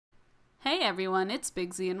Hey everyone, it's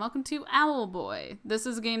Big Z and welcome to Owlboy. This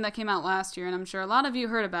is a game that came out last year and I'm sure a lot of you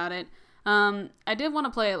heard about it. I did want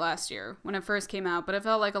to play it last year when it first came out, but it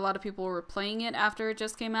felt like a lot of people were playing it after it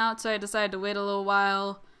just came out, so I decided to wait a little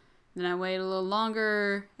while. Then I waited a little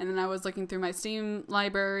longer, and then I was looking through my Steam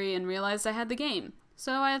library and realized I had the game.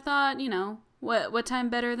 So I thought, you know, what time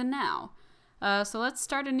better than now? So let's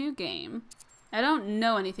start a new game. I don't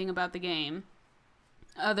know anything about the game,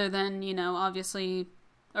 other than, you know, obviously,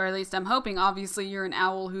 or at least I'm hoping, obviously, you're an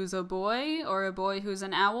owl who's a boy, or a boy who's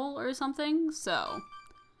an owl, or something, so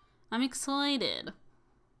I'm excited.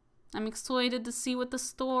 I'm excited to see what the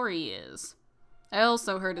story is. I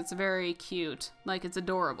also heard it's very cute, like it's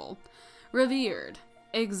adorable. Revered,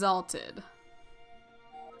 exalted,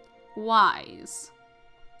 wise.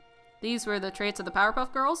 These were the traits of the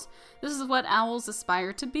Powerpuff Girls. This is what owls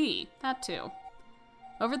aspire to be, that too.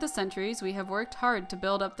 Over the centuries, we have worked hard to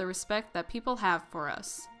build up the respect that people have for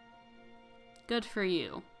us. Good for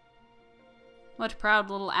you. What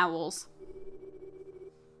proud little owls.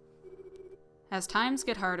 As times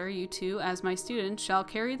get harder, you too, as my students, shall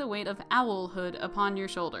carry the weight of owlhood upon your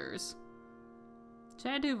shoulders.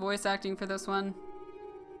 Should I do voice acting for this one?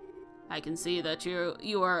 I can see that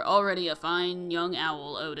you are already a fine young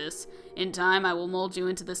owl, Otis. In time, I will mold you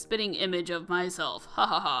into the spitting image of myself. Ha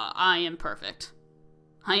ha ha, I am perfect.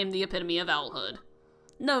 I am the epitome of owlhood.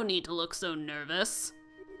 No need to look so nervous.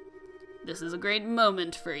 This is a great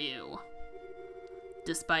moment for you.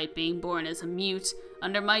 Despite being born as a mute,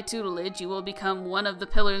 under my tutelage you will become one of the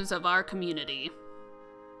pillars of our community.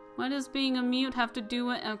 What does being a mute have to do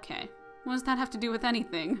with— okay. What does that have to do with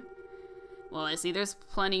anything? Well, I see there's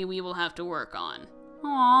plenty we will have to work on.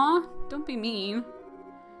 Aww, don't be mean.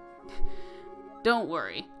 Don't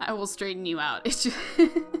worry, I will straighten you out. It's just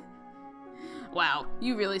wow,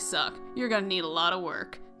 you really suck. You're gonna need a lot of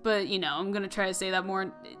work. But, you know, I'm gonna try to say that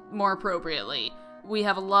more appropriately. We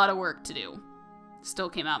have a lot of work to do. Still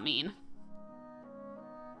came out mean.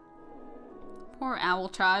 Poor owl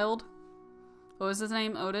child. What was his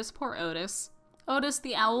name? Otis? Poor Otis. Otis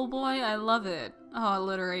the owl boy? I love it. Oh,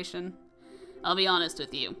 alliteration. I'll be honest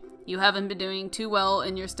with you. You haven't been doing too well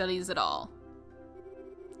in your studies at all.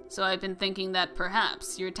 So I've been thinking that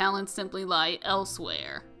perhaps your talents simply lie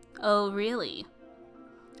elsewhere. Oh, really?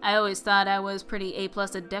 I always thought I was pretty A+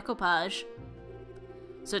 at decoupage.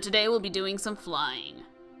 So today we'll be doing some flying.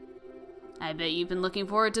 I bet you've been looking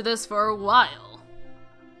forward to this for a while.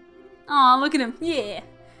 Aw, look at him. Yeah.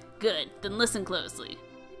 Good, then listen closely.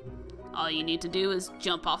 All you need to do is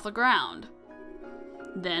jump off the ground.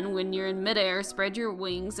 Then, when you're in midair, spread your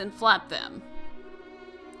wings and flap them.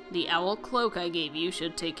 The owl cloak I gave you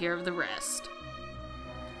should take care of the rest.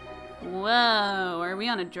 Whoa, are we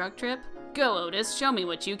on a drug trip? Go, Otis, show me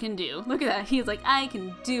what you can do. Look at that, he's like, I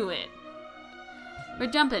can do it. We're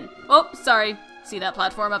jumping. Oh, sorry. See that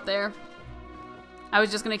platform up there? I was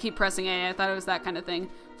just gonna keep pressing A. I thought it was that kind of thing.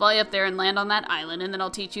 Fly up there and land on that island, and then I'll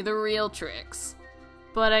teach you the real tricks.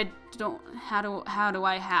 But I don't...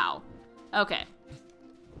 How? Okay.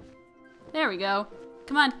 There we go.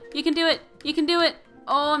 Come on, you can do it. You can do it.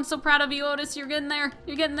 Oh, I'm so proud of you, Otis. You're getting there.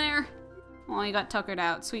 You're getting there. Oh, you got tuckered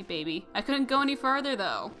out. Sweet baby. I couldn't go any further,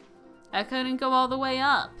 though. I couldn't go all the way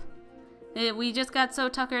up. We just got so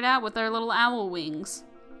tuckered out with our little owl wings.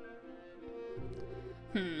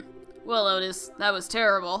 Well, Otis, that was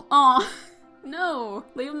terrible. Aw, no,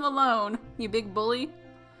 leave him alone, you big bully.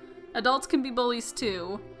 Adults can be bullies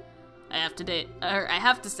too. I have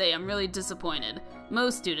to say I'm really disappointed.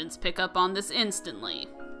 Most students pick up on this instantly.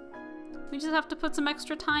 We just have to put some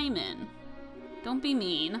extra time in. Don't be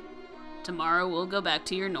mean. Tomorrow we'll go back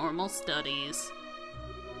to your normal studies.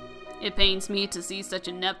 It pains me to see such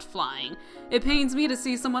inept flying. It pains me to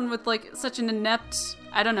see someone with, like, such an inept,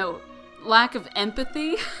 I don't know, lack of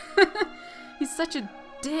empathy. He's such a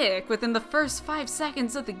dick within the first 5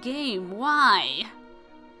 seconds of the game. Why?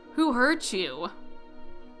 Who hurt you?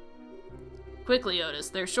 Quickly, Otis,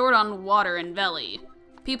 they're short on water in Valley.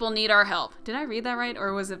 People need our help. Did I read that right,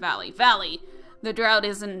 or was it Valley? Valley! The drought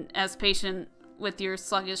isn't as patient with your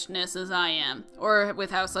sluggishness as I am, or with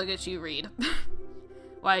how sluggish you read.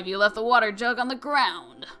 Why have you left the water jug on the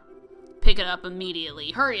ground? Pick it up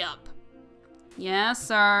immediately. Hurry up. Yes,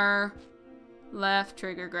 sir. Left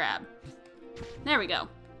trigger grab. There we go.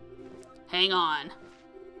 Hang on.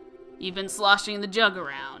 You've been sloshing the jug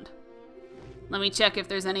around. Let me check if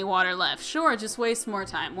there's any water left. Sure, just waste more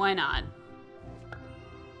time. Why not?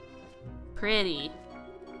 Pretty.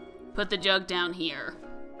 Put the jug down here.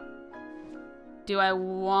 Do I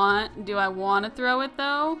want to throw it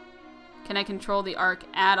though? Can I control the arc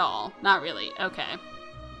at all? Not really. Okay.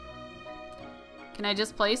 Can I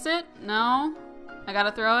just place it? No? I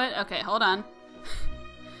gotta throw it? Okay, hold on.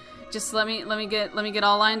 Just let me get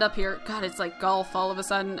all lined up here. God, it's like golf all of a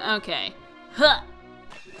sudden. Okay. Huh!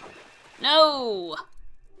 No!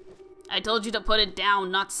 I told you to put it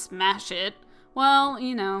down, not smash it. Well,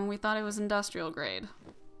 you know, we thought it was industrial grade.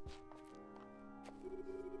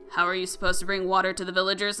 How are you supposed to bring water to the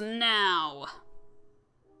villagers now?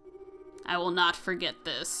 I will not forget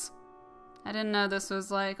this. I didn't know this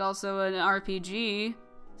was like also an RPG.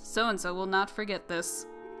 So-and-so will not forget this.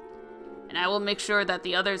 And I will make sure that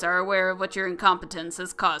the others are aware of what your incompetence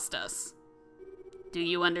has cost us. Do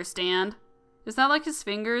you understand? Is that like his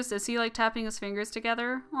fingers? Is he like tapping his fingers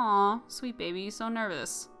together? Aw, sweet baby, so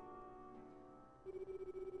nervous.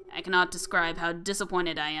 I cannot describe how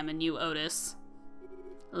disappointed I am in you, Otis.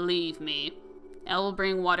 Leave me. I will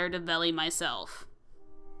bring water to Veli myself.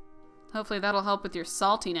 Hopefully that'll help with your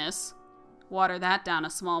saltiness. Water that down a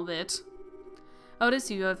small bit.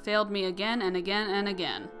 Otis, you have failed me again and again and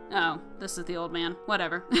again. Oh, this is the old man.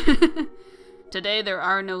 Whatever. Today there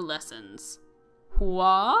are no lessons.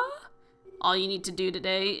 What? All you need to do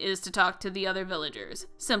today is to talk to the other villagers.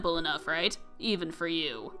 Simple enough, right? Even for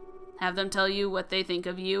you. Have them tell you what they think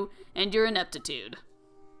of you and your ineptitude.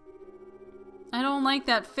 I don't like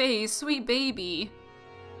that face, sweet baby.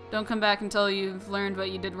 Don't come back until you've learned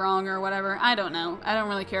what you did wrong or whatever. I don't know. I don't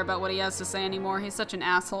really care about what he has to say anymore. He's such an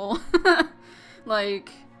asshole. Like,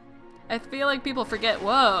 I feel like people forget,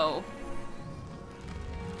 whoa.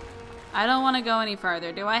 I don't want to go any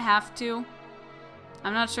farther. Do I have to?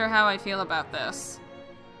 I'm not sure how I feel about this.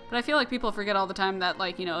 But I feel like people forget all the time that,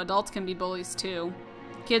 like, you know, adults can be bullies too.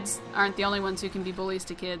 Kids aren't the only ones who can be bullies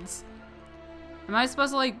to kids. Am I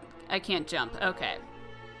supposed to, like, I can't jump. Okay.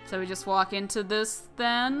 So we just walk into this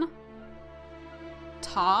then?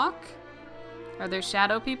 Talk? Are there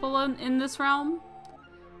shadow people in this realm?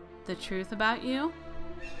 The truth about you?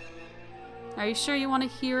 Are you sure you want to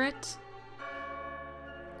hear it?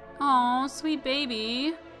 Oh, sweet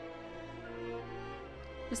baby.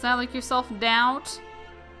 Is that like your self-doubt?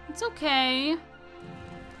 It's okay.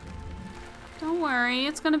 Don't worry,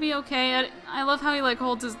 it's gonna be okay. I love how he like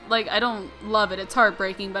holds his, like, I don't love it, it's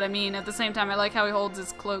heartbreaking, but I mean, at the same time, I like how he holds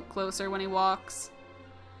his cloak closer when he walks.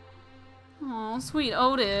 Oh, sweet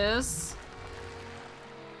Otis.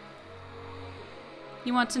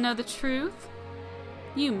 You want to know the truth?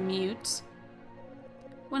 You mute.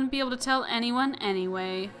 Wouldn't be able to tell anyone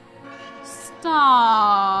anyway.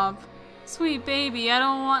 Stop. Sweet baby, I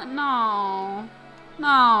don't want, no. No,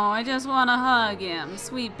 I just want to hug him.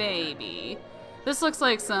 Sweet baby. This looks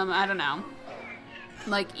like some, I don't know,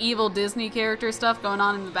 like evil Disney character stuff going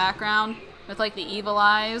on in the background with like the evil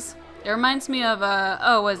eyes. It reminds me of,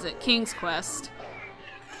 oh, what is it? King's Quest.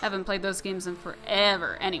 Haven't played those games in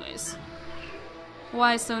forever. Anyways.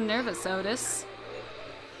 Why so nervous, Otis?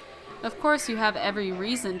 Of course you have every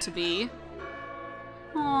reason to be.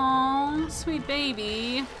 Aww, sweet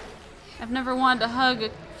baby. I've never wanted to hug a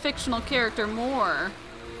fictional character more.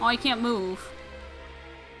 Oh, I can't move.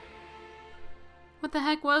 What the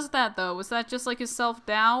heck was that, though? Was that just like his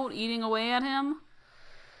self-doubt eating away at him?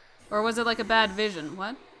 Or was it like a bad vision?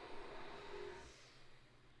 What?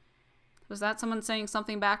 Was that someone saying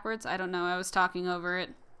something backwards? I don't know. I was talking over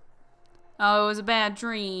it. Oh, it was a bad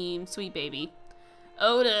dream. Sweet baby.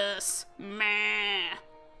 Otis. Meh.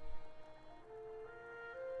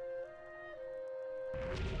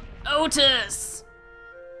 Otis!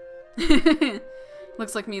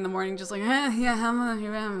 Looks like me in the morning, just like, yeah,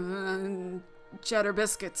 I'm cheddar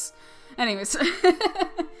biscuits. Anyways.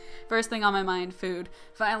 First thing on my mind, food.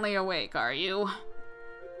 Finally awake, are you?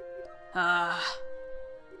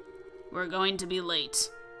 We're going to be late.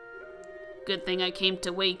 Good thing I came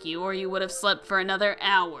to wake you, or you would have slept for another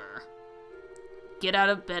hour. Get out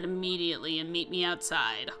of bed immediately and meet me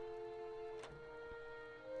outside.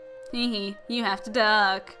 Hee you have to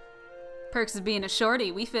duck. Perks of being a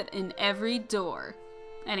shorty, we fit in every door.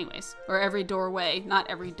 Anyways, or every doorway, not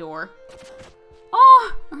every door.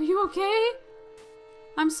 Oh, are you okay?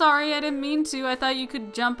 I'm sorry, I didn't mean to. I thought you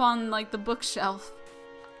could jump on, like, the bookshelf.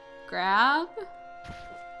 Grab?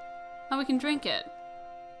 Oh, we can drink it.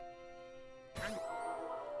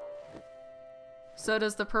 So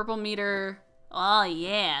does the purple meter... Oh,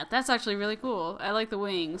 yeah. That's actually really cool. I like the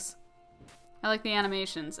wings. I like the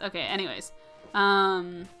animations. Okay, anyways.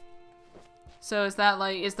 So is that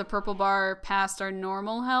like, is the purple bar past our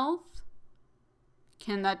normal health?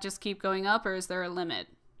 Can that just keep going up, or is there a limit?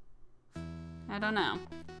 I don't know.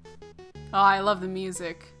 Oh, I love the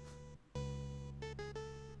music.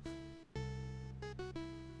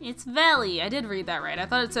 It's Valley. I did read that right. I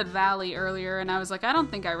thought it said Valley earlier, and I was like, I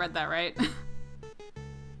don't think I read that right.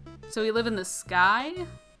 So we live in the sky?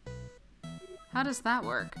 How does that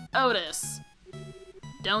work? Otis!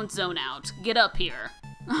 Don't zone out. Get up here.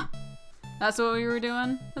 That's what we were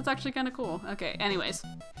doing? That's actually kind of cool. Okay, anyways.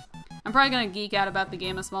 I'm probably gonna geek out about the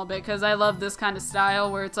game a small bit because I love this kind of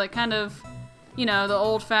style where it's like kind of, you know, the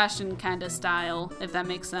old-fashioned kind of style, if that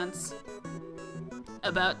makes sense.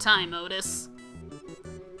 About time, Otis.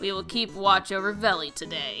 We will keep watch over Veli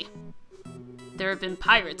today. There have been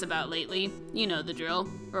pirates about lately. You know the drill.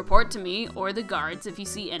 Report to me or the guards if you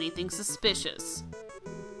see anything suspicious.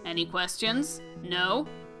 Any questions? No?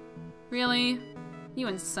 Really? You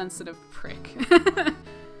insensitive prick.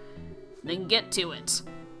 Then get to it.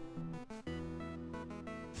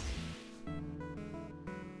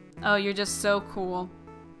 Oh, you're just so cool.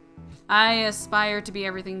 I aspire to be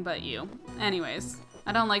everything but you. Anyways,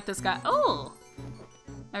 I don't like this guy. Oh!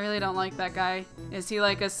 I really don't like that guy. Is he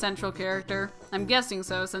like a central character? I'm guessing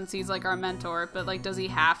so since he's like our mentor, but like does he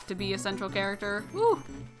have to be a central character? Woo!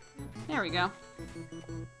 There we go.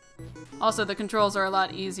 Also, the controls are a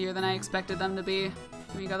lot easier than I expected them to be.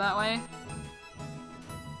 Can we go that way?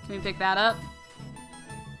 Can we pick that up?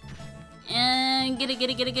 And get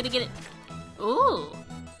it. Ooh!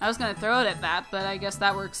 I was gonna throw it at that, but I guess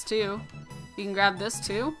that works too. You can grab this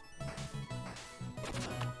too.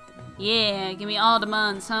 Yeah, give me all the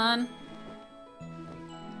muns, hun.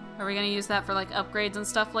 Are we gonna use that for like upgrades and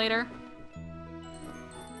stuff later?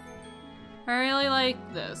 I really like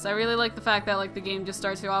this. I really like the fact that like the game just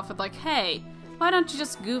starts you off with like, hey, why don't you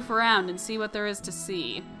just goof around and see what there is to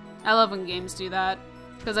see? I love when games do that.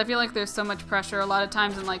 Because I feel like there's so much pressure a lot of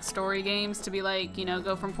times in like story games to be like, you know,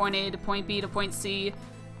 go from point A to point B to point C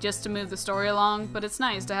just to move the story along. But it's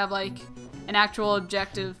nice to have like an actual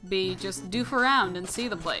objective be just doof around and see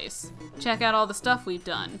the place. Check out all the stuff we've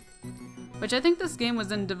done. Which I think this game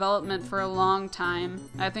was in development for a long time.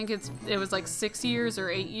 I think it was like 6 years or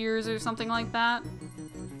 8 years or something like that.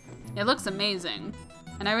 It looks amazing.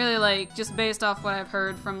 And I really like, just based off what I've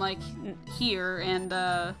heard from like here and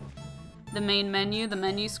the main menu, the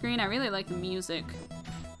menu screen, I really like the music.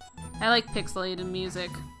 I like pixelated music.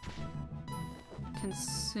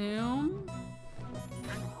 Consume?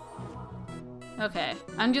 Okay,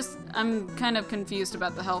 I'm kind of confused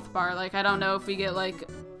about the health bar. Like, I don't know if we get like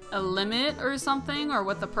a limit or something, or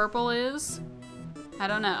what the purple is. I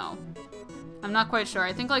don't know. I'm not quite sure.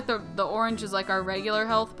 I think like the orange is like our regular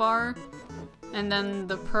health bar, and then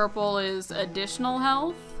the purple is additional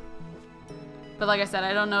health. But like I said,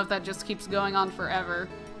 I don't know if that just keeps going on forever.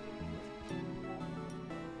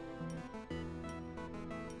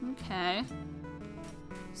 Okay.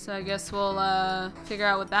 So I guess we'll figure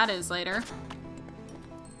out what that is later.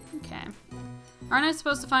 Okay. Aren't I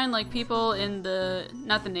supposed to find like people in the,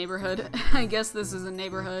 not the neighborhood, I guess this is a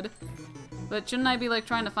neighborhood, but shouldn't I be like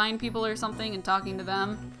trying to find people or something and talking to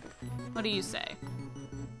them? What do you say?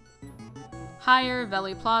 Higher,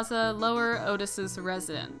 Veli Plaza, lower, Otis's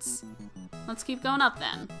residence. Let's keep going up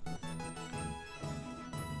then.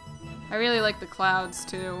 I really like the clouds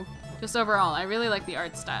too. Just overall, I really like the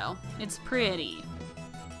art style. It's pretty.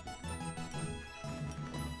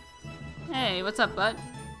 Hey, what's up, bud?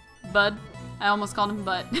 Bud? I almost called him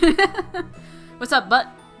Butt. What's up, Butt?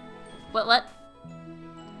 What?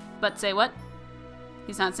 Butt say what?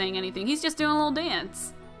 He's not saying anything. He's just doing a little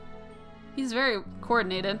dance. He's very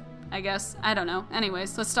coordinated, I guess. I don't know.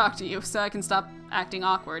 Anyways, let's talk to you so I can stop acting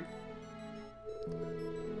awkward.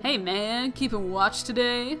 Hey man, keeping watch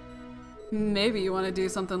today? Maybe you want to do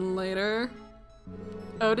something later.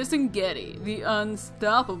 Otis and Getty, the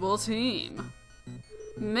unstoppable team.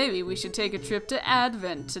 Maybe we should take a trip to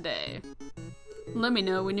Advent today. Let me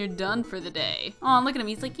know when you're done for the day. Aw, look at him.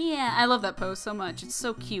 He's like, yeah, I love that pose so much. It's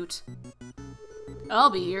so cute. I'll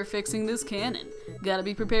be here fixing this cannon. Gotta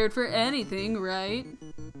be prepared for anything, right?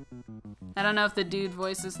 I don't know if the dude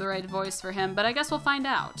voice is the right voice for him, but I guess we'll find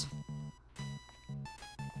out.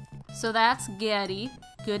 So that's Getty.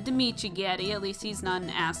 Good to meet you, Getty. At least he's not an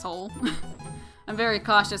asshole. I'm very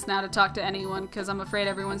cautious now to talk to anyone because I'm afraid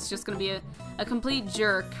everyone's just gonna be a complete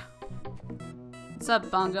jerk. What's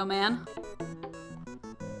up, Bongo Man?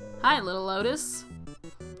 Hi, little Otis.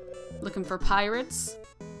 Looking for pirates?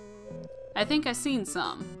 I think I seen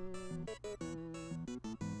some.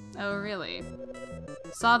 Oh, really?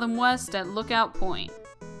 Saw them west at Lookout Point.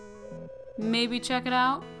 Maybe check it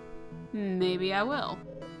out? Maybe I will.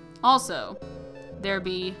 Also, there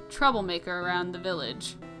be troublemaker around the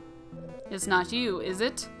village. It's not you, is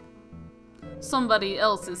it? Somebody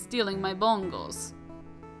else is stealing my bongos.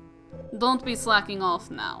 Don't be slacking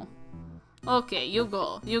off now. Okay, you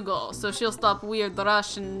go, so she'll stop weird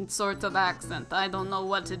Russian sort of accent. I don't know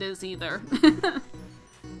what it is either. Can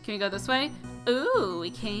we go this way? Ooh, we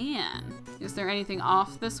can. Is there anything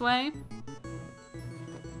off this way?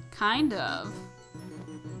 Kind of.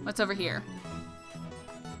 What's over here?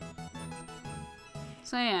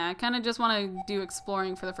 So yeah, I kind of just want to do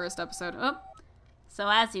exploring for the first episode. Oh. So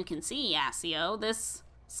as you can see, Asio, this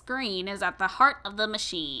screen is at the heart of the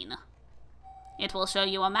machine. It will show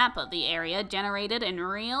you a map of the area generated in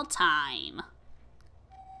real time.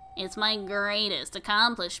 It's my greatest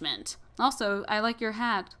accomplishment. Also, I like your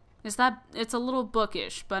hat. It's a little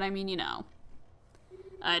bookish, but I mean, you know.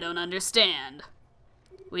 I don't understand.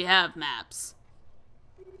 We have maps.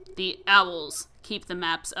 The owls keep the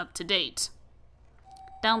maps up to date.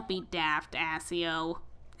 Don't be daft, Asio.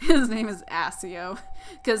 His name is Asio,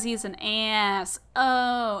 because he's an ass.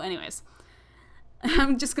 Oh, anyways.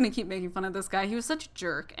 I'm just gonna keep making fun of this guy. He was such a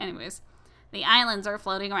jerk. Anyways. The islands are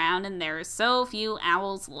floating around and there are so few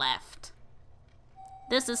owls left.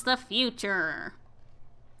 This is the future.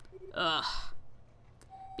 Ugh.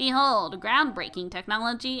 Behold, groundbreaking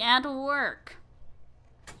technology at work.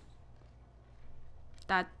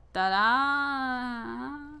 Da-da-da.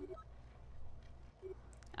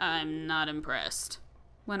 I'm not impressed.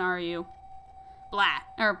 When are you?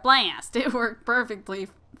 Blast. It worked perfectly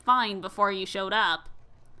fine before you showed up.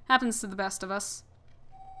 Happens to the best of us.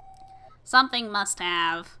 Something must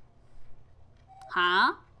have.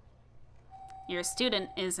 Huh? Your student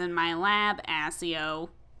is in my lab, Asio.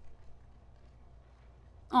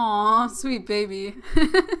 Aw, sweet baby.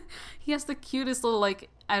 He has the cutest little, like,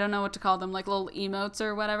 I don't know what to call them, like little emotes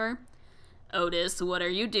or whatever. Otis, what are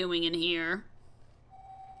you doing in here?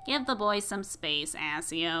 Give the boy some space,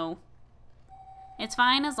 Asio. It's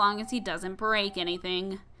fine as long as he doesn't break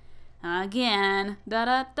anything. Again.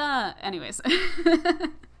 Da-da-da. Anyways.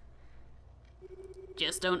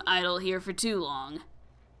 Just don't idle here for too long.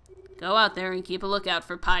 Go out there and keep a lookout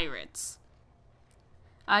for pirates.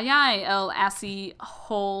 Aye, el assy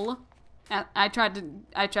hole. I tried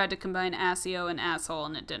to combine Asio and asshole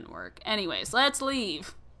and it didn't work. Anyways, let's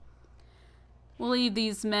leave. We'll leave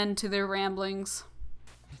these men to their ramblings.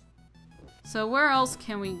 So where else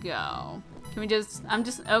can we go? Can we just,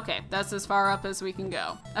 okay, that's as far up as we can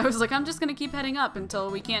go. I was like, I'm just gonna keep heading up until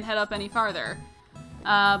we can't head up any farther.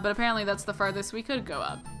 But apparently that's the farthest we could go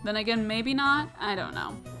up. Then again, maybe not? I don't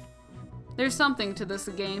know. There's something to this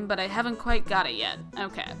game, but I haven't quite got it yet.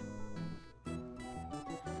 Okay.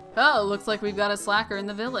 Oh, looks like we've got a slacker in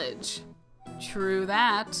the village. True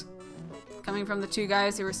that. Coming from the two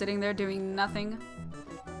guys who were sitting there doing nothing.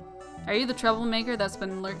 Are you the troublemaker that's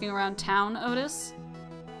been lurking around town, Otis?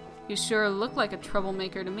 You sure look like a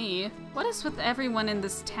troublemaker to me. What is with everyone in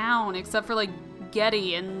this town except for, like,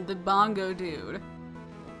 Getty and the bongo dude?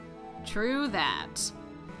 True that.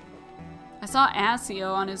 I saw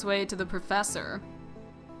Asio on his way to the professor.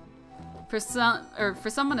 For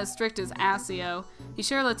someone as strict as Asio, he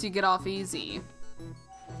sure lets you get off easy.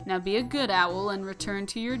 Now be a good owl and return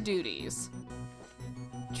to your duties.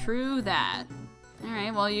 True that.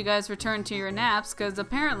 Alright, well you guys return to your naps, because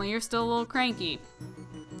apparently you're still a little cranky.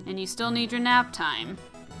 And you still need your nap time.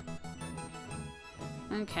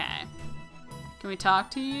 Okay. Can we talk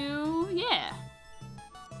to you? Yeah.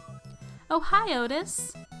 Oh, hi,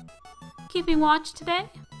 Otis. Keeping watch today?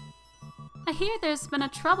 I hear there's been a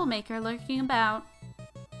troublemaker lurking about.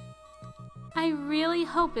 I really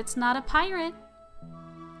hope it's not a pirate.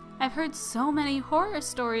 I've heard so many horror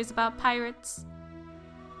stories about pirates.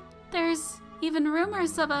 There's even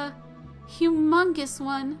rumors of a humongous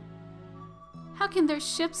one. How can their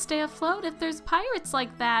ships stay afloat if there's pirates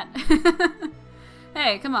like that?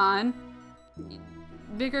 Hey, come on.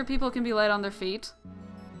 Bigger people can be light on their feet.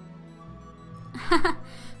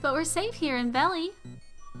 But we're safe here in Belly.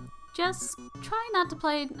 Just try not to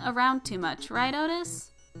play around too much, right, Otis?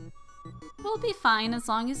 We'll be fine as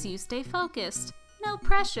long as you stay focused. No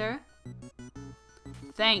pressure.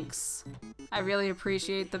 Thanks. I really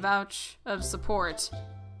appreciate the vouch of support.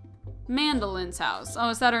 Mandolin's house. Oh,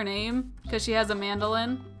 is that her name? Because she has a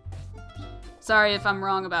mandolin? Sorry if I'm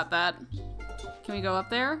wrong about that. Can we go up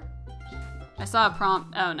there? I saw a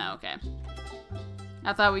prompt. Oh, no, okay.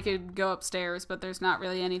 I thought we could go upstairs, but there's not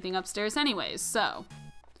really anything upstairs anyways, so.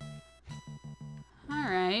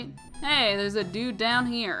 Alright. Hey, there's a dude down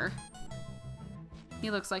here. He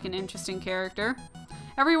looks like an interesting character.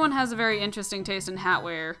 Everyone has a very interesting taste in hat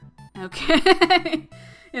wear. Okay.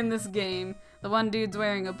 In this game. The one dude's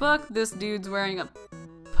wearing a book, this dude's wearing a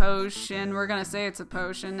potion. We're gonna say it's a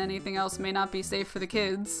potion. Anything else may not be safe for the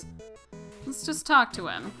kids. Let's just talk to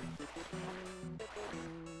him.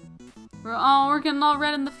 We're getting all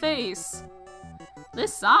red in the face.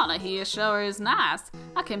 This sauna here sure is nice.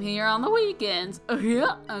 I come here on the weekends. Oh,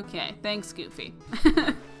 yeah? Okay, thanks, Goofy.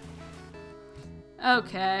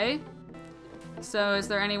 Okay. So, is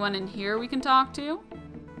there anyone in here we can talk to?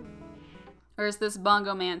 Or is this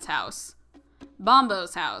Bongo Man's house?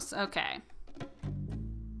 Bombo's house, okay.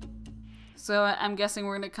 So I'm guessing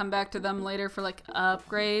we're gonna come back to them later for like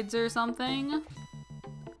upgrades or something.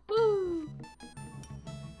 Woo!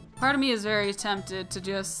 Part of me is very tempted to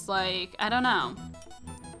just like, I don't know.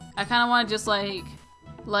 I kind of want to just like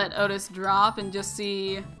let Otis drop and just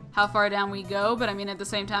see how far down we go, but I mean at the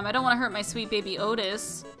same time I don't want to hurt my sweet baby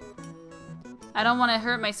Otis. I don't want to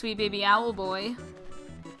hurt my sweet baby Owlboy.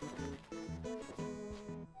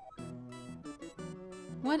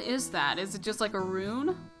 What is that? Is it just like a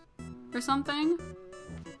rune or something?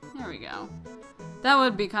 There we go. That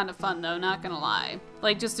would be kind of fun though, not gonna lie.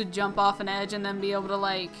 Like just to jump off an edge and then be able to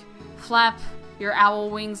like flap your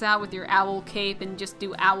owl wings out with your owl cape and just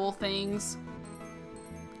do owl things.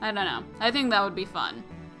 I don't know. I think that would be fun.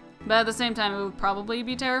 But at the same time it would probably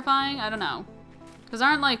be terrifying. I don't know. Because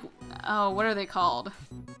aren't like, oh, what are they called?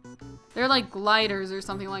 They're like gliders or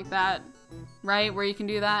something like that, right? Where you can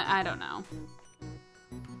do that? I don't know.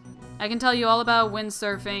 I can tell you all about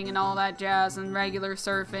windsurfing and all that jazz and regular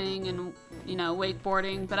surfing and, you know,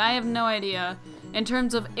 wakeboarding, but I have no idea in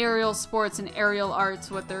terms of aerial sports and aerial arts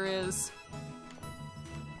what there is.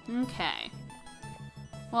 Okay.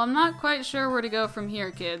 Well, I'm not quite sure where to go from here,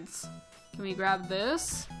 kids. Can we grab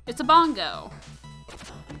this? It's a bongo.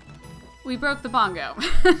 We broke the bongo.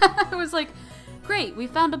 I was like, great, we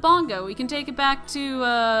found a bongo. We can take it back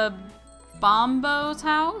to, Bombo's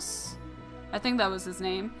house? I think that was his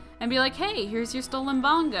name. And be like, hey, here's your stolen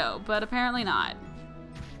bongo, but apparently not.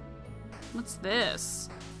 What's this?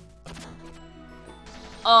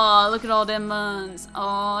 Oh, look at all them muns.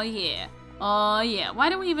 Oh, yeah. Oh, yeah.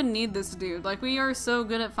 Why do we even need this dude? Like, we are so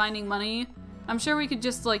good at finding money. I'm sure we could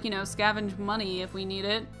just, like, you know, scavenge money if we need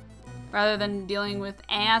it. Rather than dealing with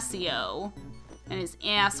Asio and his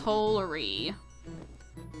assholery.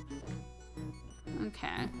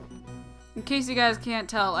 Okay. In case you guys can't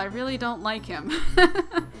tell, I really don't like him.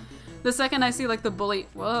 The second I see, like, the bully...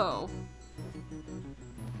 Whoa.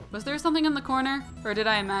 Was there something in the corner? Or did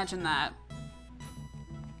I imagine that?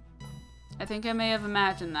 I think I may have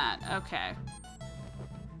imagined that. Okay.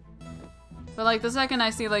 But, like, the second I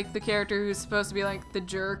see, like, the character who's supposed to be, like, the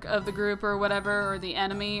jerk of the group or whatever, or the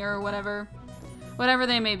enemy or whatever, whatever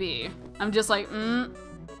they may be, I'm just like,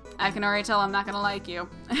 I can already tell I'm not gonna like you.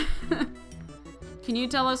 Can you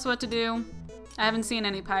tell us what to do? I haven't seen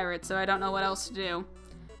any pirates, so I don't know what else to do.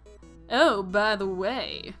 Oh, by the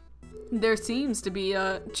way, there seems to be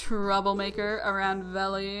a troublemaker around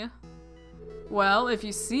Valley. Well, if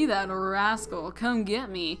you see that rascal, come get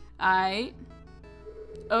me, aight?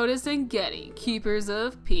 Otis and Getty, keepers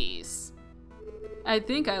of peace. I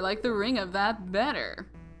think I like the ring of that better.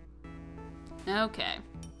 Okay.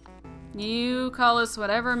 You call us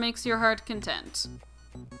whatever makes your heart content.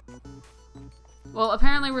 Well,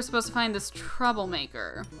 apparently we're supposed to find this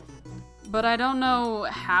troublemaker. But I don't know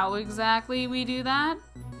how exactly we do that.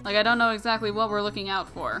 Like, I don't know exactly what we're looking out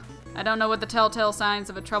for. I don't know what the telltale signs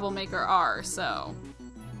of a troublemaker are, so...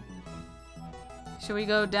 Should we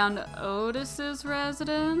go down to Otis's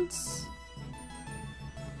residence?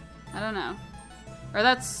 I don't know. Or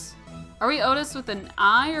that's... Are we Otis with an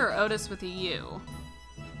I or Otis with a U?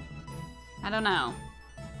 I don't know.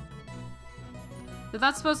 Is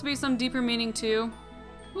that supposed to be some deeper meaning too?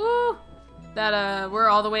 Woo! That, we're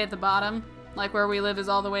all the way at the bottom. Like, where we live is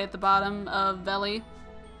all the way at the bottom of Valley.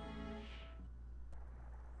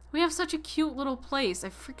 We have such a cute little place. I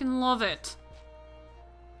freaking love it.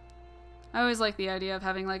 I always like the idea of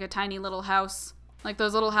having, like, a tiny little house. Like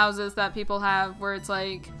those little houses that people have where it's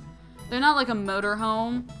like... They're not like a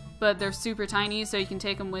motorhome, but they're super tiny so you can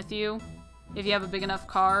take them with you. If you have a big enough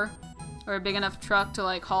car. Or a big enough truck to,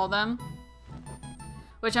 like, haul them.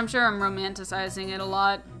 Which I'm sure I'm romanticizing it a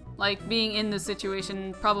lot. Like, being in this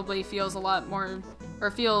situation probably feels a lot more,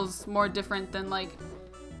 or feels more different than, like,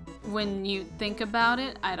 when you think about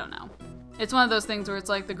it. I don't know. It's one of those things where it's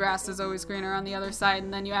like the grass is always greener on the other side,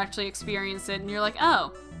 and then you actually experience it, and you're like,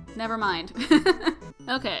 oh, never mind.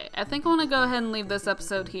 Okay, I think I want to go ahead and leave this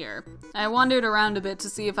episode here. I wandered around a bit to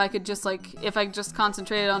see if I could just, like, if I just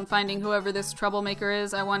concentrated on finding whoever this troublemaker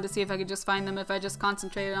is. I wanted to see if I could just find them if I just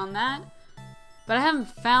concentrated on that. But I haven't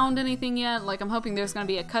found anything yet. Like, I'm hoping there's gonna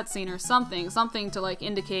be a cutscene or something to, like,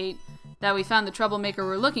 indicate that we found the troublemaker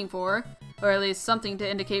we're looking for, or at least something to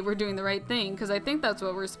indicate we're doing the right thing, because I think that's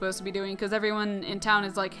what we're supposed to be doing, because everyone in town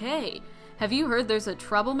is like, hey, have you heard there's a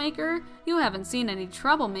troublemaker? You haven't seen any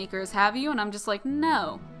troublemakers, have you? And I'm just like,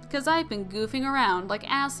 no, because I've been goofing around, like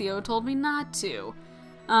Asio told me not to.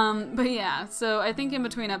 But yeah, so I think in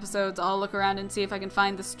between episodes, I'll look around and see if I can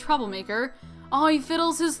find this troublemaker, Oh, he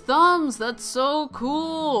fiddles his thumbs! That's so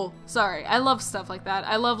cool! Sorry, I love stuff like that.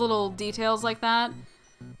 I love little details like that.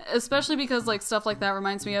 Especially because, like, stuff like that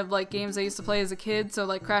reminds me of, like, games I used to play as a kid. So,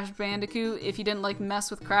 like, Crash Bandicoot, if you didn't, like,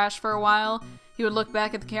 mess with Crash for a while, he would look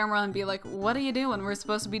back at the camera and be like, what are you doing? We're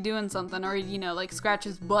supposed to be doing something. Or, you know, like, scratch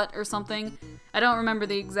his butt or something. I don't remember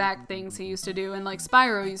the exact things he used to do. And, like,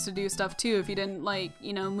 Spyro used to do stuff, too. If you didn't, like,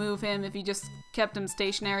 you know, move him, if you just kept him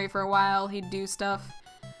stationary for a while, he'd do stuff.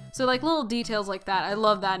 So, like, little details like that, I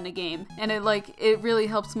love that in a game. And it, like, it really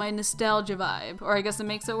helps my nostalgia vibe. Or I guess it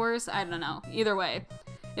makes it worse? I don't know. Either way.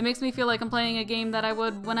 It makes me feel like I'm playing a game that I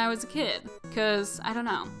would when I was a kid. Cause, I don't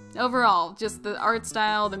know. Overall, just the art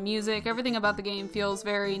style, the music, everything about the game feels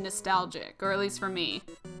very nostalgic. Or at least for me.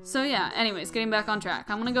 So yeah, anyways, getting back on track.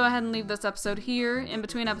 I'm gonna go ahead and leave this episode here. In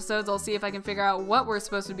between episodes, I'll see if I can figure out what we're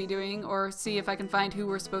supposed to be doing. Or see if I can find who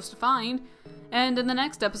we're supposed to find. And in the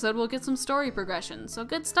next episode, we'll get some story progression. So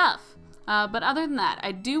good stuff. But other than that,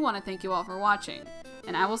 I do want to thank you all for watching.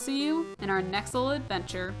 And I will see you in our next little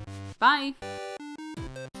adventure. Bye!